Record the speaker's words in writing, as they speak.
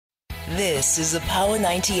This is a Power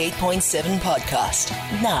 98.7 podcast.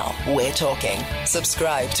 Now we're talking.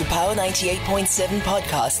 Subscribe to Power 98.7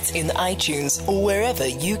 podcasts in iTunes or wherever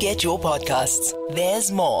you get your podcasts.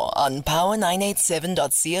 There's more on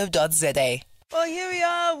power987.co.za. Well, here we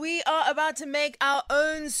are. We are about to make our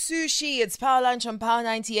own sushi. It's Power Lunch on Power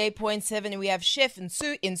 98.7, and we have Chef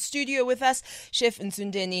Nsu in studio with us, Chef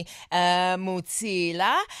Nsundeni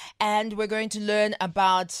Mutsila, and we're going to learn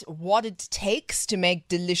about what it takes to make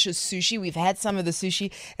delicious sushi. We've had some of the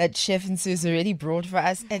sushi that Chef Nsu's already brought for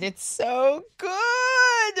us, and it's so good.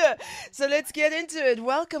 So let's get into it.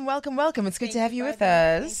 Welcome. It's good to have you with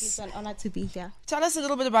us. Thank you. It's an honor to be here. Tell us a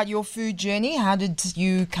little bit about your food journey. How did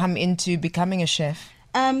you come into becoming a chef?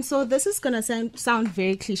 So this is going to sound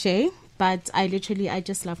very cliche, but I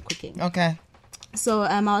just love cooking. Okay. So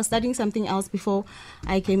I was studying something else before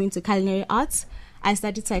I came into culinary arts. I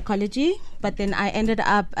studied psychology, but then I ended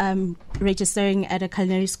up registering at a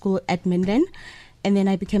culinary school at Minden, and then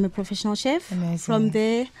I became a professional chef. Amazing. From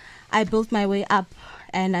there, I built my way up,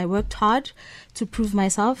 and I worked hard to prove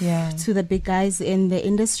myself to the big guys in the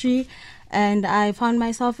industry, and I found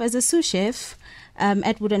myself as a sous chef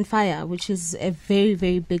at Wood and Fire, which is a very,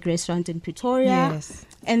 very big restaurant in Pretoria. Yes.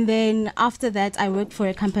 And then after that, I worked for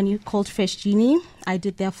a company called Fresh Genie. I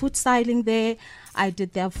did their food styling there. I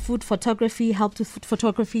did their food photography, helped with food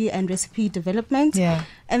photography and recipe development. Yeah.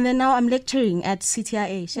 And then now I'm lecturing at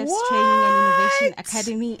CTIA, Chefs Training and Innovation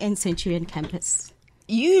Academy in Centurion Campus.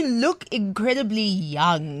 You look incredibly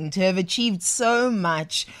young to have achieved so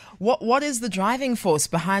much. What is the driving force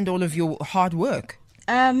behind all of your hard work?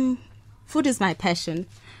 Food is my passion.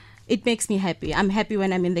 It makes me happy. I'm happy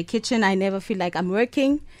when I'm in the kitchen. I never feel like I'm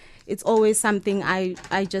working. It's always something I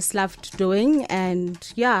just loved doing. And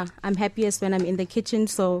yeah, I'm happiest when I'm in the kitchen.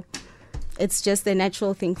 So it's just a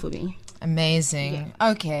natural thing for me. Amazing.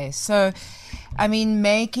 Yeah. Okay, so, I mean,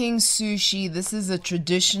 making sushi, this is a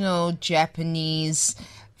traditional Japanese,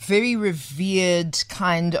 very revered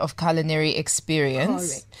kind of culinary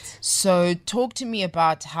experience. Correct. So talk to me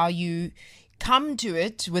about how you come to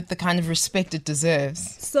it with the kind of respect it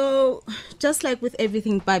deserves. So just like with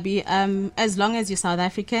everything, Bobby, as long as you're South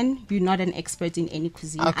African, you're not an expert in any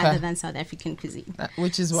cuisine other than South African cuisine.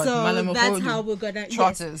 Which is what? So that's how we're gonna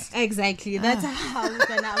trotters. Yes, exactly. That's how we're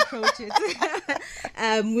gonna approach it.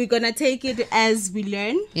 We're gonna take it as we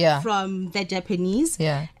learn from the Japanese.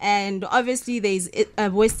 Yeah. And obviously there's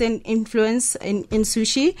a Western influence in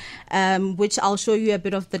sushi, which I'll show you a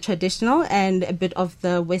bit of the traditional and a bit of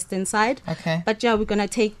the Western side. Okay. But yeah, we're going to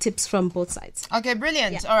take tips from both sides. Okay,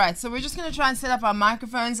 brilliant. Yeah. All right, so we're just going to try and set up our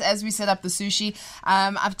microphones as we set up the sushi.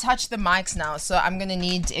 I've touched the mics now, so I'm going to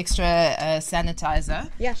need extra sanitizer.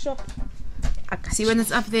 Yeah, sure. See, when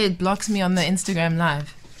it's up there, it blocks me on the Instagram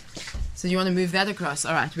Live. So you want to move that across?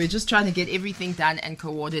 All right, we're just trying to get everything done and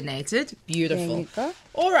coordinated. Beautiful. There you go.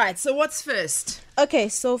 All right, so what's first? Okay,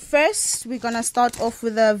 so first we're going to start off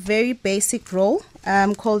with a very basic roll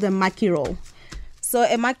called a maki roll. So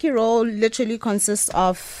a maki roll literally consists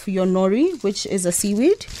of your nori, which is a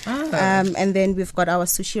seaweed. And then we've got our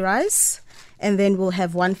sushi rice. And then we'll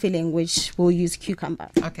have one filling, which we'll use cucumber.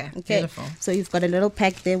 Okay. Beautiful. So you've got a little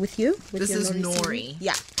pack there with you. With this your is nori. Seaweed.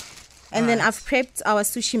 Yeah. And then I've prepped our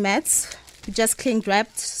sushi mats, just cling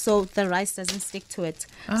wrapped so the rice doesn't stick to it.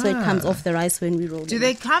 So it comes off the rice when we roll it. Do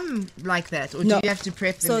they come like that, or do you have to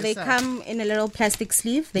prep them yourself? They come in a little plastic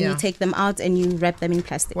sleeve. Then you take them out and you wrap them in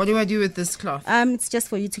plastic. What do I do with this cloth? It's just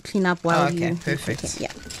for you to clean up while you're perfect. cooking.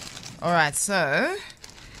 Yeah. All right, so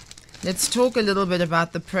let's talk a little bit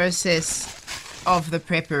about the process of the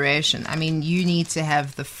preparation. I mean, you need to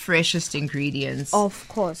have the freshest ingredients. Of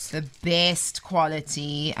course. The best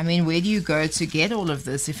quality. I mean, where do you go to get all of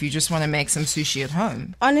this if you just want to make some sushi at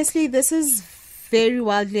home? Honestly, this is very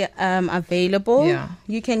widely available. Yeah.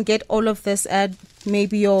 You can get all of this at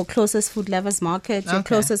maybe your closest food lovers market, your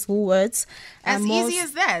closest Woolworths. Easy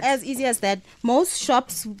as that? As easy as that. Most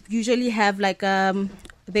shops usually have like,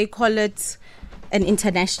 they call it an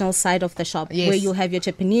international side of the shop, where you have your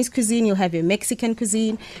Japanese cuisine, you have your Mexican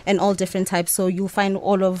cuisine, and all different types. So you'll find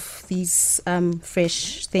all of these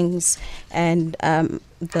fresh things and the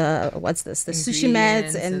sushi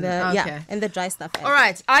mats and the dry stuff. All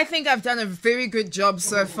right, I think I've done a very good job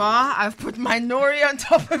so far. I've put my nori on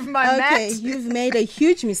top of my mat. Okay, you've made a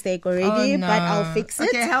huge mistake already, but I'll fix it.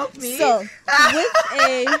 Okay, help me. So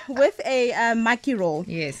with a maki roll,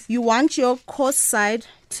 you want your coarse side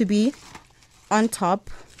to be on top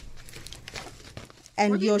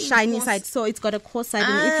and your shiny side. So it's got a coarse side,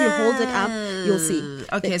 and if you hold it up, you'll see.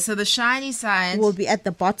 Okay, so the shiny side will be at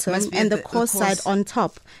the bottom and the coarse side on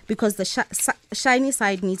top, because the shiny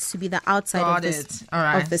side needs to be the outside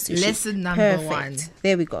of the sushi. Lesson number 1.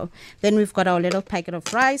 There we go. Then we've got our little packet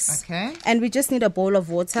of rice. Okay. And we just need a bowl of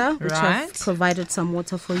water, which I've provided some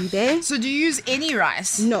water for you there. So do you use any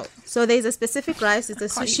rice? No. So there's a specific rice. It's a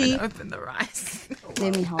sushi. Even open the rice.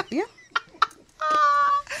 Let me help you.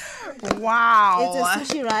 Wow.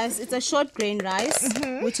 It's a sushi rice. It's a short grain rice,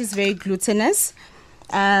 which is very glutinous.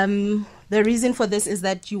 The reason for this is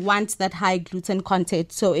that you want that high gluten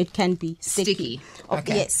content so it can be sticky.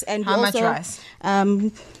 Okay. Yes. And how much rice?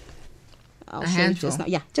 A handful?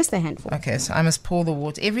 Just a handful. Okay, so I must pour the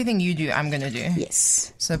water. Everything you do, I'm going to do.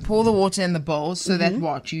 Yes. So pour the water in the bowl so that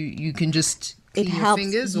what? You can just clean your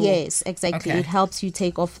fingers? Or? Yes, exactly. Okay. It helps you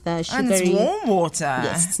take off the sugary... And it's warm water.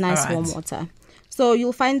 Yes, it's nice warm water. So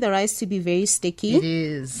you'll find the rice to be very sticky. It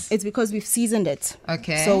is. It's because we've seasoned it.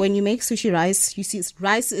 Okay. So when you make sushi rice, you see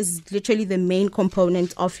rice is literally the main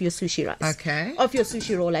component of your sushi rice. Okay. Of your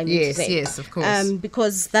sushi roll, I mean to say. Yes, of course.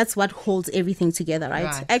 Because that's what holds everything together,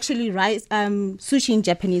 right? Actually, rice, sushi in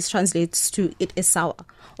Japanese translates to it is sour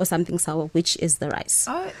or something sour, which is the rice.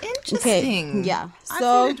 Oh, interesting. Okay. Yeah. So I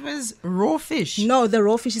thought it was raw fish. No, the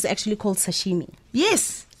raw fish is actually called sashimi.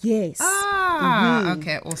 Yes. Yes.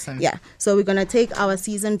 Okay, awesome. Yeah. So we're going to take our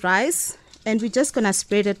seasoned rice and we're just going to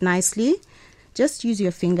spread it nicely. Just use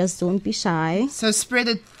your fingers. Don't be shy. So spread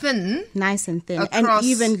it thin. Nice and thin. And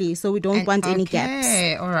evenly, so we don't want any gaps.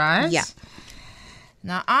 Okay, all right. Yeah.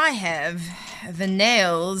 Now, I have the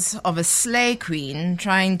nails of a slay queen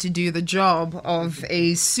trying to do the job of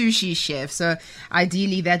a sushi chef. So,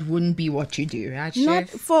 ideally, that wouldn't be what you do, right, chef? Not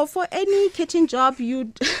for any kitchen job,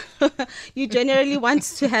 you generally want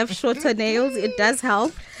to have shorter nails. It does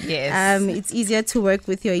help. Yes. It's easier to work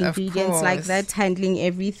with your ingredients like that, handling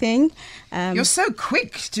everything. You're so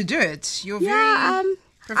quick to do it. You're very...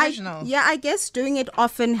 professional. I guess doing it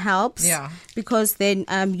often helps. Yeah. Because then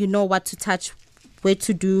you know what to touch, where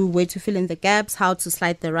to fill in the gaps, how to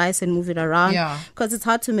slide the rice and move it around. Yeah. Because it's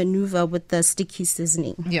hard to maneuver with the sticky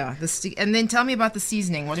seasoning. Yeah, and then tell me about the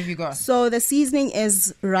seasoning. What have you got? So the seasoning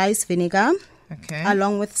is rice vinegar. Okay.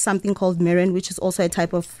 Along with something called mirin, which is also a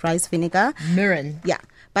type of rice vinegar. Mirin. Yeah.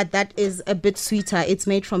 But that is a bit sweeter. It's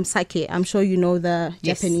made from sake. I'm sure you know the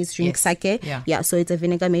Japanese drink sake. Yeah. So it's a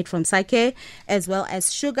vinegar made from sake, as well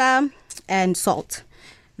as sugar and salt.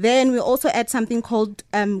 Then we also add something called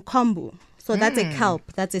kombu. So that's a kelp,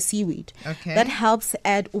 that's a seaweed. Okay. That helps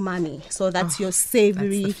add umami. So that's your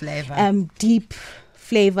savory, flavor. Deep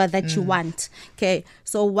flavor that you want. Okay.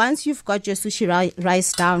 So once you've got your sushi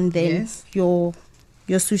rice down, then your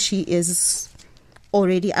sushi is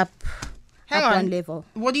already up. Hang on. One level.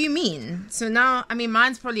 What do you mean? So now, I mean,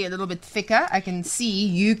 mine's probably a little bit thicker.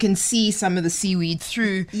 You can see some of the seaweed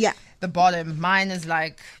through the bottom. Mine is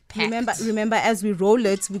like packed. Remember, as we roll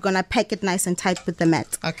it, we're going to pack it nice and tight with the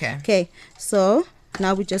mat. Okay. So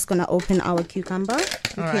now we're just going to open our cucumber.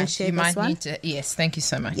 You can share you this might one. need to. Yes, thank you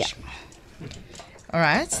so much. Yeah. All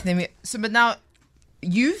right. But now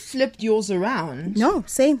you flipped yours around. No,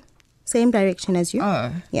 same direction as you.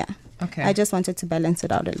 Oh. Yeah. Okay. I just wanted to balance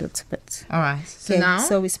it out a little bit. All right.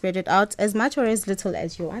 So we spread it out as much or as little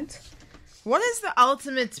as you want. What is the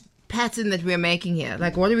ultimate pattern that we're making here?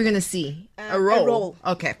 Like, what are we going to see? A roll. A roll.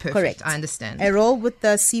 Okay, perfect. Correct. I understand. A roll with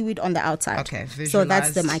the seaweed on the outside. Okay, visualize. So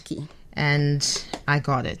that's the maki. And I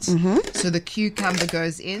got it. So the cucumber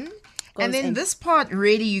goes in. And then in. This part,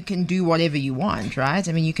 really, you can do whatever you want, right?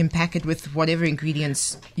 I mean, you can pack it with whatever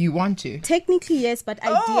ingredients you want to. Technically, yes, but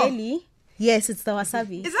ideally... Yes, it's the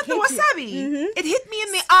wasabi. Is that the wasabi? It hit me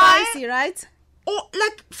in the eye. Spicy, right? Oh,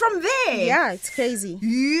 like from there. Yeah, it's crazy.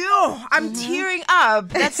 Yo, I'm tearing up.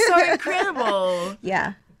 That's so incredible.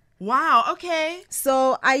 Yeah. Wow, okay.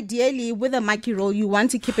 So ideally, with a maki roll, you want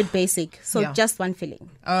to keep it basic. So just one filling.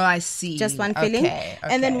 Oh, I see. Just one filling. Okay.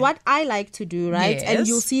 And then what I like to do, right? Yes. And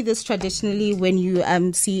you'll see this traditionally when you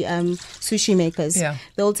see sushi makers. Yeah.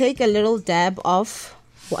 They'll take a little dab of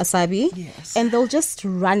wasabi and they'll just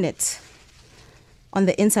run it on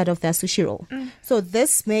the inside of their sushi roll. So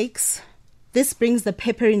this brings the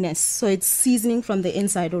pepperiness. So it's seasoning from the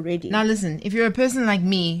inside already. Now listen, if you're a person like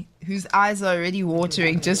me whose eyes are already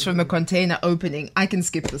watering just from the container opening, I can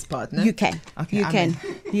skip this part, no? You can. Okay,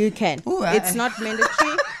 You can. Ooh, It's not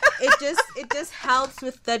mandatory. it just helps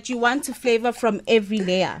with that you want to flavor from every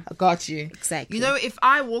layer. I got you. Exactly. You know, if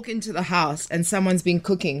I walk into the house and someone's been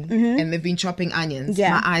cooking and they've been chopping onions,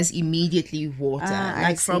 my eyes immediately water.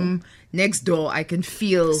 Like from next door, I can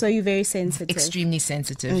feel. So you're very sensitive. Extremely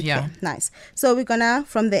sensitive, yeah. Nice. So we're gonna,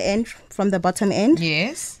 from the bottom end,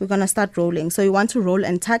 yes, we're gonna start rolling. So you want to roll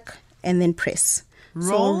and tuck and then press.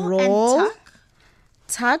 Roll and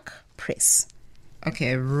tuck, press.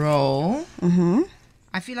 Okay, roll.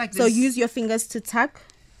 I feel like this. So use your fingers to tuck.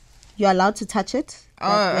 You're allowed to touch it.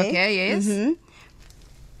 Oh, okay, yes.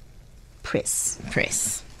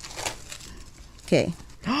 Press. Okay.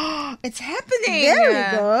 It's happening.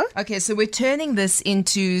 There we go. Okay, so we're turning this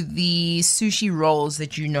into the sushi rolls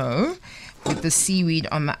that you know, with the seaweed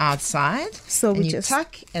on the outside. So we you just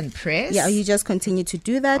tuck and press. Yeah, you just continue to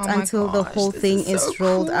do that until the whole thing is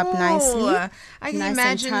rolled up nicely. I can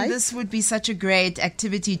imagine this would be such a great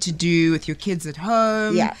activity to do with your kids at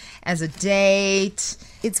home. Yeah. As a date.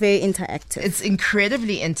 It's very interactive. It's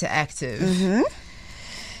incredibly interactive.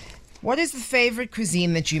 What is the favorite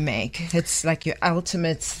cuisine that you make? It's like your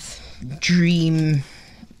ultimate dream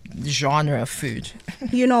genre of food.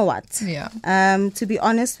 You know what? Yeah. To be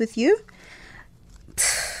honest with you,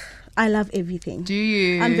 I love everything. Do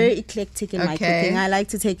you? I'm very eclectic in my cooking. I like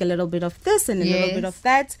to take a little bit of this and a little bit of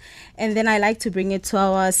that. And then I like to bring it to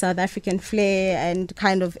our South African flair and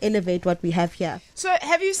kind of elevate what we have here. So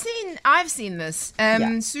have you seen, I've seen this,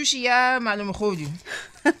 Sushi ya Malumkhodu.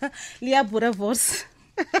 Lia Buravos.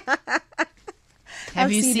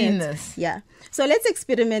 Have you seen this? Yeah. So let's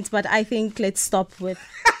experiment, but I think let's stop with...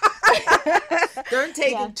 Don't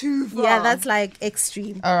take it too far. Yeah, that's like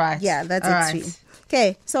extreme. All right. Yeah, that's All extreme. right.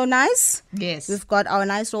 Okay, so nice. Yes. We've got our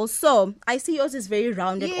nice rolls. So I see yours is very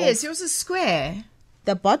rounded off. Yes, yours is square.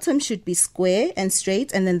 The bottom should be square and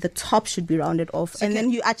straight, and then the top should be rounded off. So and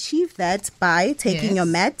then you achieve that by taking your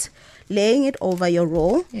mat, laying it over your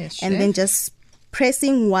roll, and then just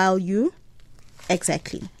pressing while you...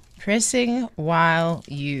 Exactly. Pressing while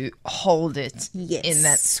you hold it in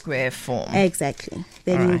that square form. Exactly.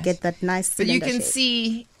 Then you get that nice cylinder But you can shape.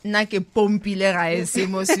 see, it's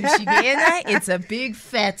a big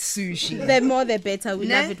fat sushi. The more the better. We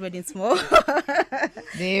love it when it's more.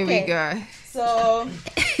 There we go. So,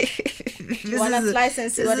 you want to slice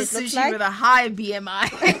and see what it looks like? With a high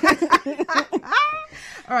BMI.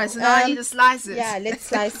 All right, so now I need to slice it. Yeah, let's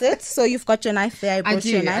slice it. So you've got your knife there. I brought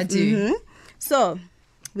your knife. I do. So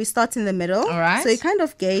we start in the middle. All right. So you kind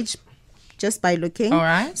of gauge just by looking. All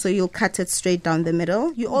right. So you'll cut it straight down the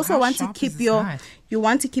middle. You also want to keep your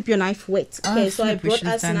knife wet. Okay, so I brought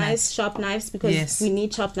us nice sharp knives because we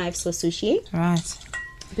need sharp knives for sushi. Right.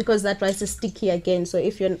 Because that rice is sticky again. So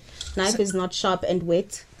if your knife is not sharp and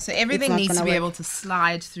wet, so everything needs to be able to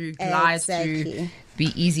slide through, glide through,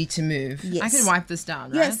 be easy to move. Yes. I can wipe this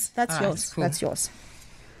down, right? Yes, that's yours. Cool. That's yours.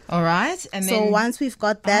 All right. And so then, once we've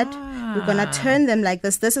got that, we're going to turn them like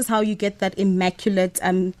this. This is how you get that immaculate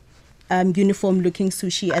uniform looking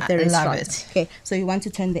sushi at the restaurant. Love it. Okay, so you want to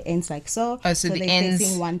turn the ends like so. Oh, so the they're ends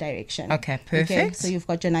facing one direction. Okay, perfect. Okay, so you've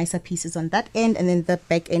got your nicer pieces on that end, and then the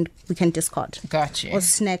back end we can discard. Got you. Or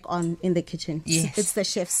snack on in the kitchen. Yes. It's the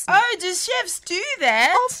chef's. Oh, do chefs do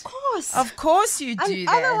that? Of course. Of course you do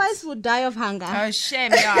that. Otherwise we'll die of hunger. Oh,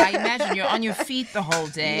 shame. Yeah, I imagine you're on your feet the whole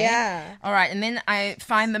day. Yeah. All right, and then I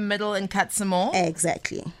find the middle and cut some more.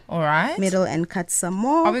 Exactly. All right. Middle and cut some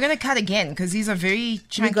more. Are we going to cut again? Because these are very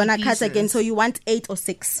chunky We're going to pieces. cut again. So you want 8 or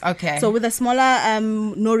 6. Okay. So with a smaller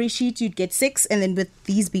nori sheet, you'd get 6. And then with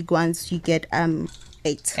these big ones, you get 8.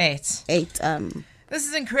 8. 8. This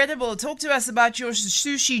is incredible. Talk to us about your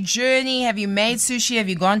sushi journey. Have you made sushi? Have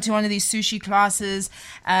you gone to one of these sushi classes?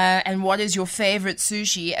 And what is your favorite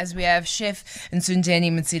sushi? As we have Chef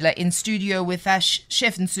Nsundeni Mtsila in studio with us,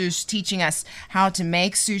 Chef Nsush teaching us how to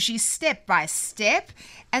make sushi step by step.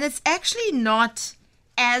 And it's actually not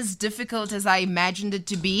as difficult as I imagined it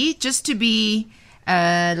to be. Just to be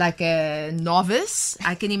like a novice,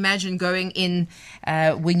 I can imagine going in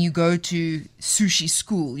when you go to sushi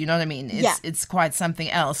school. You know what I mean? It's quite something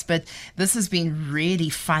else. But this has been really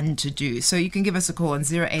fun to do. So you can give us a call on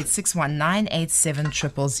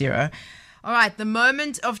 0861987000. All right, the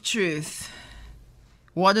moment of truth.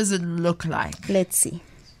 What does it look like? Let's see.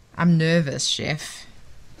 I'm nervous, Chef.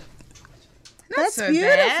 That's so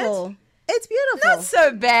beautiful. Bad. It's beautiful. Not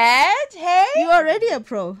so bad. Hey, you're already a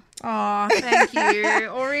pro. Oh, thank you.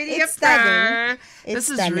 Already a pro. This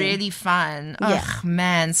is really fun. Oh,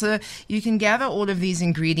 man. So you can gather all of these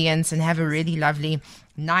ingredients and have a really lovely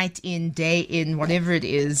night in, day in, whatever it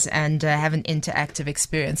is, and have an interactive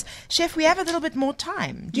experience. Chef, we have a little bit more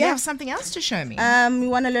time. Do you have something else to show me? We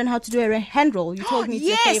want to learn how to do a hand roll. You told me it's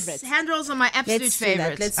your favorite. Hand rolls are my absolute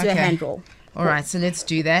favorite. Let's do a hand roll. All right, so let's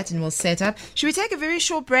do that and we'll set up. Should we take a very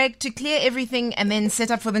short break to clear everything and then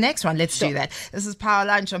set up for the next one? Let's do that. This is Power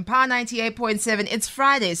Lunch on Power 98.7. It's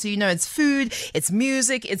Friday, so you know it's food, it's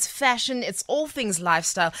music, it's fashion, it's all things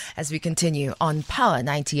lifestyle as we continue on Power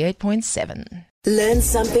 98.7. Learn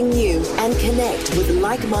something new and connect with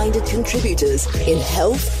like-minded contributors in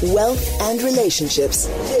health, wealth, and relationships.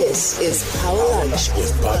 This is Power Lunch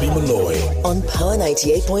with Bobby Malloy on Power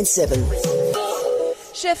 98.7.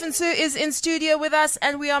 Chef Nsu is in studio with us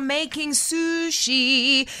and we are making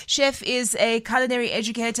sushi. Chef is a culinary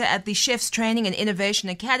educator at the Chef's Training and Innovation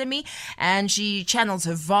Academy, and she channels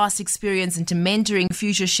her vast experience into mentoring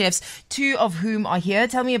future chefs, two of whom are here.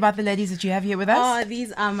 Tell me about the ladies that you have here with us. Oh,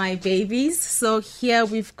 these are my babies. So here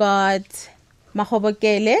we've got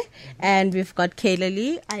Mahobokele and we've got Kayla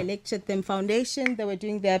Lee. I lectured them foundation. They were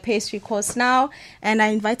doing their pastry course now, and I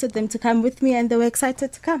invited them to come with me and they were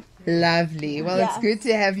excited to come. Lovely. Well, it's good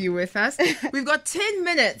to have you with us. We've got 10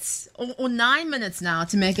 minutes or 9 minutes now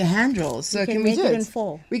to make a hand roll. So can we do it? We can make it in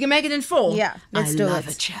 4. We can make it in 4? Yeah, let's do it. I love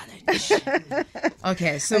a challenge.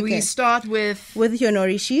 Okay, so we start with your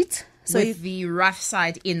nori sheet. So with the rough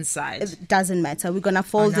side inside. It doesn't matter. We're going to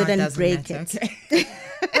fold it and break it. Okay.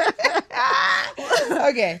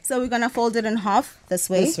 Okay. So we're going to fold it in half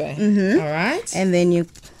this way. This way. Mm-hmm. All right. And then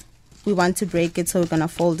we want to break it, so we're going to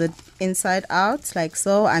fold it inside out like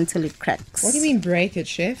so until it cracks. What do you mean break it,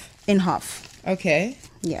 Chef? In half. Okay.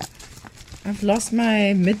 Yeah. I've lost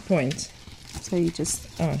my midpoint. So you just...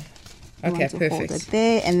 Oh. Okay, perfect. Hold it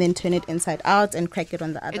there and then turn it inside out and crack it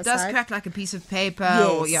on the other side. It does crack like a piece of paper.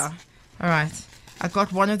 Yes. All right. I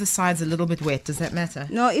got one of the sides a little bit wet. Does that matter?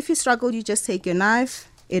 No, if you struggle, you just take your knife.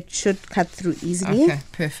 It should cut through easily. Okay,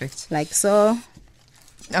 perfect. Like so.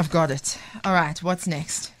 I've got it. All right, what's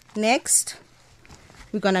next? Next,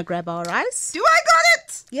 we're going to grab our rice. Do I got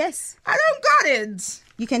it? Yes. I don't got it.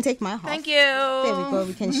 You can take my half. Thank you. There we go.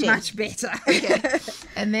 We can share. Much better. Okay.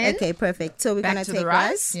 And then? Okay, perfect. So we're going to take the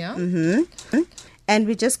rice. Yeah. Mm-hmm. And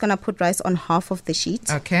we're just going to put rice on half of the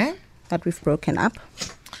sheet. Okay. That we've broken up.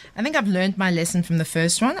 I think I've learned my lesson from the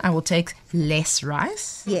first one. I will take less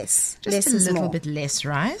rice. Yes. Just a little bit less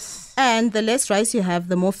rice. And the less rice you have,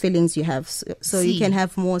 the more fillings you have. So you can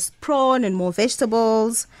have more prawn and more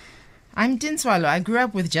vegetables. I'm Dinswalo. I grew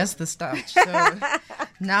up with just the starch. So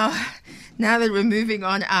now that we're moving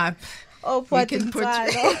on up, we can put...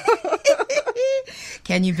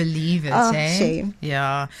 Can you believe it? Oh, shame.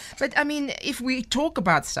 Yeah. But I mean, if we talk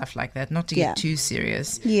about stuff like that, not to get too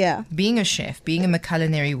serious. Yeah. Being a chef, being in the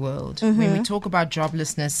culinary world, when we talk about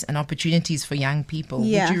joblessness and opportunities for young people,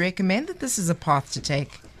 would you recommend that this is a path to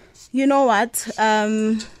take? You know what?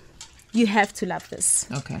 You have to love this.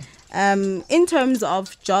 Okay. In terms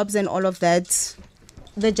of jobs and all of that,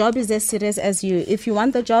 the job is as serious as you. If you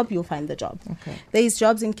want the job, you'll find the job. Okay. There's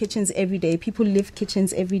jobs in kitchens every day. People leave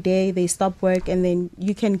kitchens every day. They stop work and then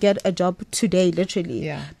you can get a job today, literally.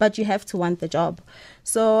 Yeah. But you have to want the job.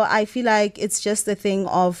 So I feel like it's just a thing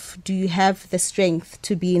of, do you have the strength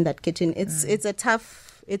to be in that kitchen? It's a tough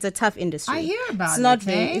industry. I hear about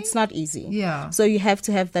It's not easy. Yeah. So you have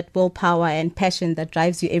to have that willpower and passion that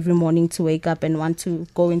drives you every morning to wake up and want to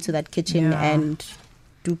go into that kitchen and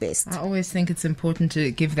do best. I always think it's important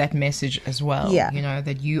to give that message as well. Yeah. You know,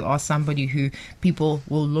 that you are somebody who people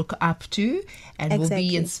will look up to and will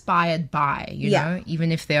be inspired by, you know,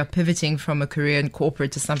 even if they are pivoting from a career in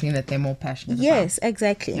corporate to something that they're more passionate about. Yes,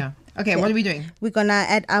 exactly. Yeah. Okay, what are we doing? We're going to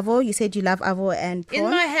add avo. You said you love avo and prawn.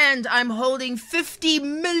 In my hand, I'm holding 50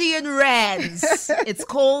 million rands. It's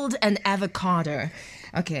called an avocado.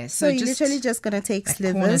 Okay, so you're literally just going to take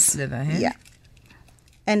slivers. Corner sliver, hey? Yeah.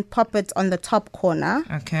 And pop it on the top corner.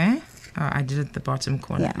 Okay. Oh, I did it the bottom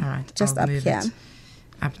corner. Yeah. All right. Just I'll up move here. it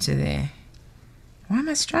up to there. Why am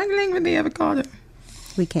I struggling with the avocado?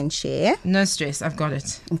 We can share. No stress. I've got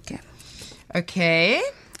it. Okay. Okay.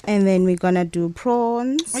 And then we're going to do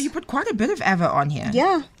prawns. Oh, you put quite a bit of avo on here.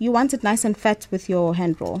 Yeah. You want it nice and fat with your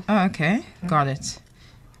hand roll. Oh, okay. Got it.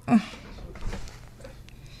 Oh.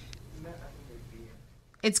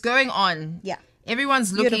 It's going on. Yeah.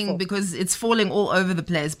 Everyone's looking Beautiful. because it's falling all over the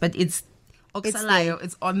place, but it's oxalayo.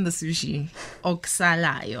 It's on the sushi.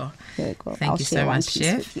 Oxalayo. There you go. Thank you so much,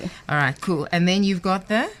 Chef. All right, cool. And then you've got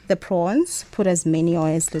the prawns. Put as many or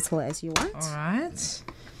as little as you want. All right.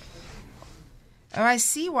 Oh, I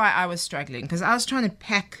see why I was struggling, because I was trying to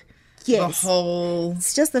pack the whole...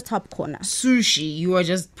 It's just the top corner. Sushi. You are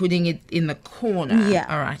just putting it in the corner. Yeah.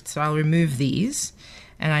 All right, so I'll remove these.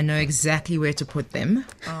 and I know exactly where to put them.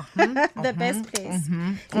 The best place.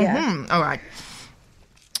 Yeah. All right.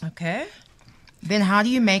 Okay. Then how do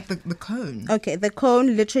you make the cone? Okay, the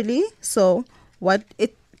cone literally. So what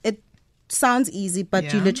it sounds easy,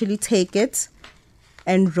 but you literally take it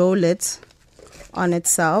and roll it on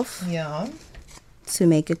itself. Yeah. To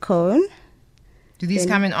make a cone. Do these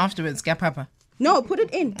come in afterwards, Papa? No, put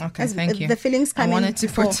it in. Okay, thank you. The fillings come in. I wanted to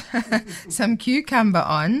put some cucumber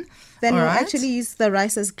on. Then we'll actually use the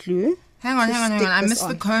rice as glue. Hang on. I missed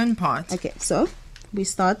the cone part. Okay, so we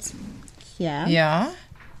start here. Yeah.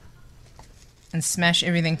 And smash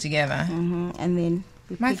everything together. And then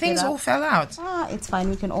my things all fell out. It's fine.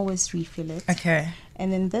 We can always refill it. Okay.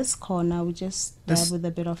 And then this corner, we just dab with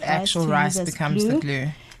a bit of rice. Actual rice becomes the glue.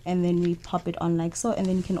 And then we pop it on like so, and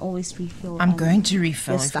then you can always refill. I'm going to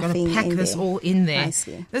refill. I've got to pack this all in there.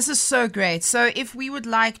 Nicely. This is so great. So if we would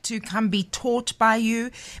like to come be taught by you,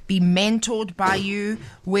 be mentored by you,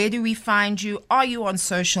 where do we find you? Are you on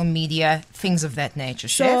social media? Things of that nature,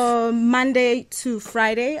 Chef? So Monday to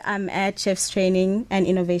Friday, I'm at Chef's Training and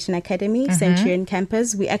Innovation Academy, Centurion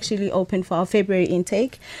Campus. We actually open for our February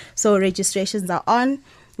intake. So registrations are on.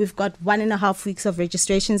 We've got 1.5 weeks of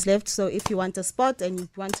registrations left. So if you want a spot and you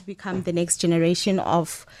want to become the next generation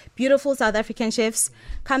of beautiful South African chefs,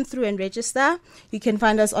 come through and register. You can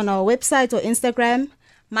find us on our website or Instagram.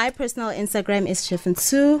 My personal Instagram is Chef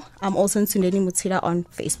Nsu. I'm also Nsundeni Mutila on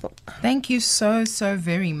Facebook. Thank you so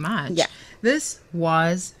very much. Yeah. This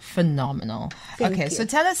was phenomenal. Thank you. So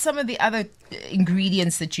tell us some of the other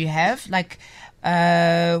ingredients that you have. Like,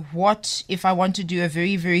 what if I want to do a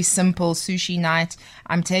very, very simple sushi night?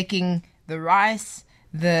 I'm taking the rice,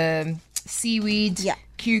 the seaweed,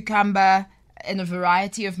 cucumber, and a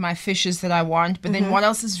variety of my fishes that I want. But then what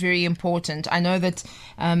else is very important? I know that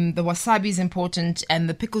the wasabi is important and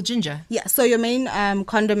the pickled ginger. Yeah, so your main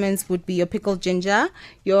condiments would be your pickled ginger,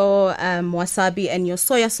 your wasabi, and your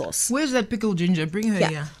soya sauce. Where's that pickled ginger? Bring her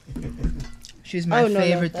here. She's my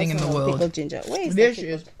favorite thing in the world. Pickled ginger. Where is there she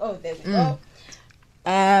is. Oh, there we go.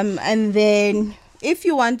 And then if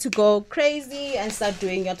you want to go crazy and start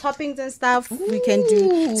doing your toppings and stuff, we can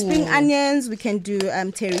do spring onions, we can do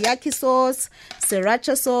teriyaki sauce,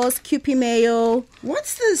 sriracha sauce, Kewpie mayo.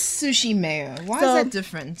 What's the sushi mayo? Why is that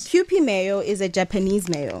different? Kewpie mayo is a Japanese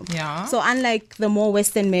mayo. Yeah. So unlike the more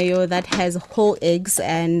Western mayo that has whole eggs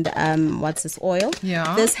and oil,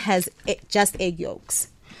 this has just egg yolks.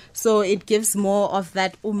 So it gives more of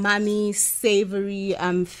that umami, savory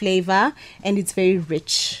flavor, and it's very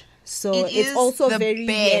rich. So it's also very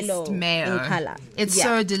yellow mayo in color. It's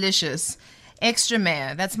so delicious. Extra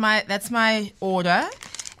mayo. That's my order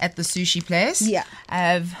at the sushi place. Yeah. I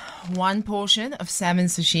have 1 portion of salmon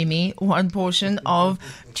sashimi, 1 portion of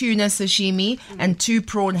tuna sashimi, and 2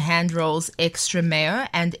 prawn hand rolls, extra mayo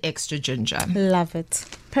and extra ginger. Love it.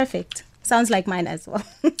 Perfect. Sounds like mine as well.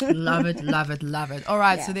 Love it. All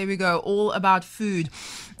right, so there we go. All about food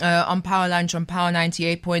on Power Lunch on Power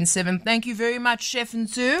 98.7. Thank you very much, Chef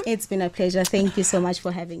Nsu. It's been a pleasure. Thank you so much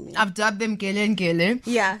for having me. I've dubbed them Gele and Gele.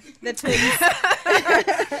 Yeah, the twins.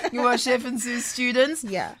 You are Chef Nsu's students.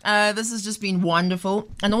 Yeah. This has just been wonderful.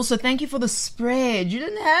 And also, thank you for the spread. You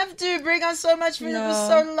didn't have to bring us so much food. No. It was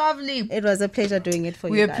so lovely. It was a pleasure doing it for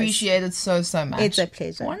you guys. We appreciate it so much. It's a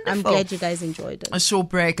pleasure. Wonderful. I'm glad you guys enjoyed it. A short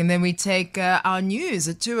break, and then we take our news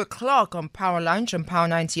at 2 o'clock on Power Lunch on Power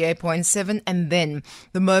 98.7. And then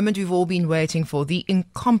the moment we've all been waiting for, the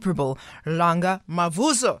incomparable Langa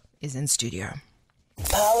Mavuso is in studio.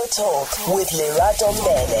 Power Talk with Lerato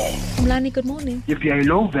Mbele. Mlani, good morning. If you're a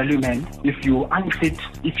low-value man, if you're unfit,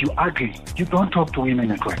 if you're ugly, you don't talk to women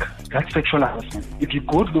at work. That's sexual harassment. If you're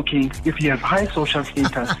good-looking, if you have high social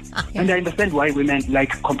status, and I understand why women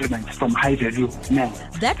like compliments from high-value men.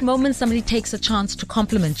 That moment somebody takes a chance to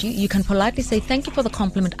compliment you, you can politely say, thank you for the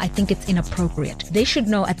compliment, I think it's inappropriate. They should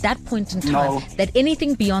know at that point in time that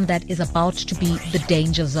anything beyond that is about to be the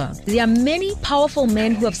danger zone. There are many powerful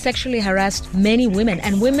men who have sexually harassed many women,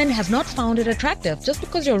 and women have not found it attractive. Just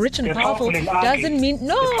because you're rich and powerful doesn't mean...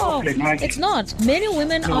 No, it's not. Many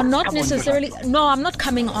women are not necessarily... No, I'm not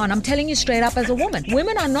coming on. I'm telling you straight up as a woman.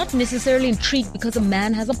 Women are not necessarily intrigued because a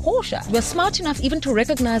man has a Porsche. We're smart enough even to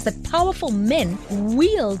recognize that powerful men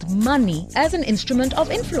wield money as an instrument of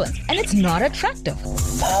influence, and it's not attractive.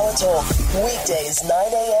 Power Talk, weekdays 9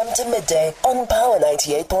 a.m. to midday on Power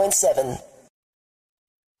 98.7.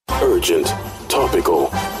 Urgent, topical,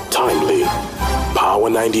 timely. Power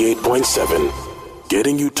 98.7.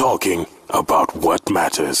 Getting you talking about what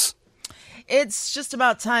matters. It's just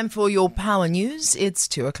about time for your Power News. It's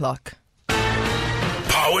 2 o'clock.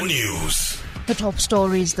 Power News. The top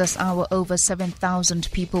stories this hour: over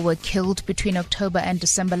 7,000 people were killed between October and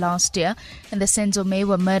December last year, and the Senzo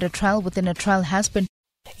Mewa murder trial within a trial has been.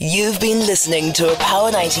 You've been listening to a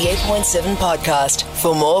Power 98.7 podcast.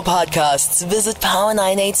 For more podcasts, visit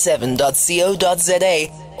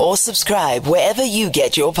power987.co.za or subscribe wherever you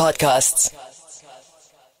get your podcasts.